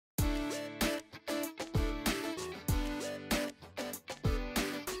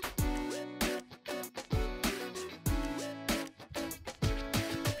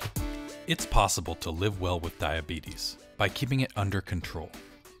It's possible to live well with diabetes by keeping it under control.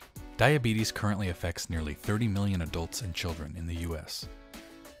 Diabetes currently affects nearly 30 million adults and children in the US.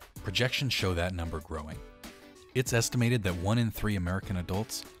 Projections show that number growing. It's estimated that 1 in 3 American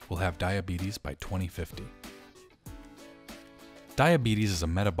adults will have diabetes by 2050. Diabetes is a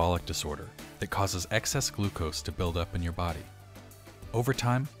metabolic disorder that causes excess glucose to build up in your body. Over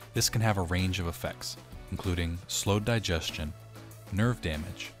time, this can have a range of effects, including slowed digestion, nerve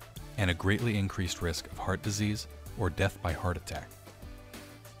damage, and a greatly increased risk of heart disease or death by heart attack.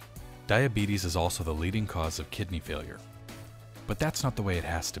 Diabetes is also the leading cause of kidney failure. But that's not the way it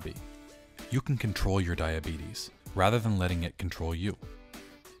has to be. You can control your diabetes rather than letting it control you.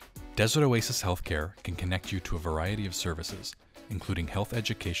 Desert Oasis Healthcare can connect you to a variety of services, including health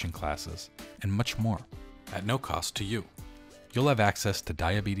education classes and much more, at no cost to you. You'll have access to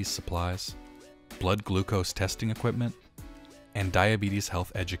diabetes supplies, blood glucose testing equipment, and diabetes health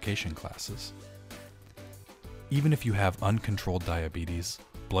education classes. Even if you have uncontrolled diabetes,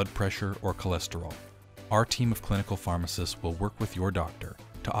 blood pressure, or cholesterol, our team of clinical pharmacists will work with your doctor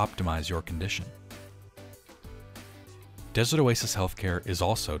to optimize your condition. Desert Oasis Healthcare is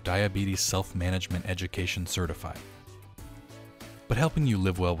also Diabetes Self-Management Education certified. But helping you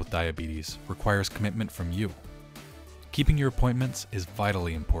live well with diabetes requires commitment from you. Keeping your appointments is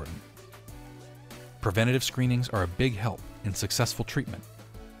vitally important. Preventative screenings are a big help in successful treatment.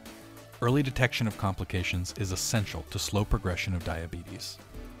 Early detection of complications is essential to slow progression of diabetes.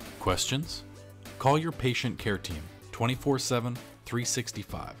 Questions? Call your patient care team 24/7,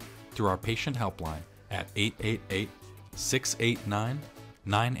 365 through our patient helpline at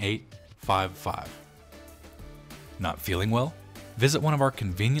 888-689-9855. Not feeling well? Visit one of our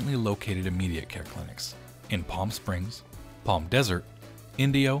conveniently located immediate care clinics in Palm Springs, Palm Desert,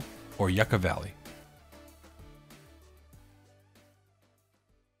 Indio, or Yucca Valley.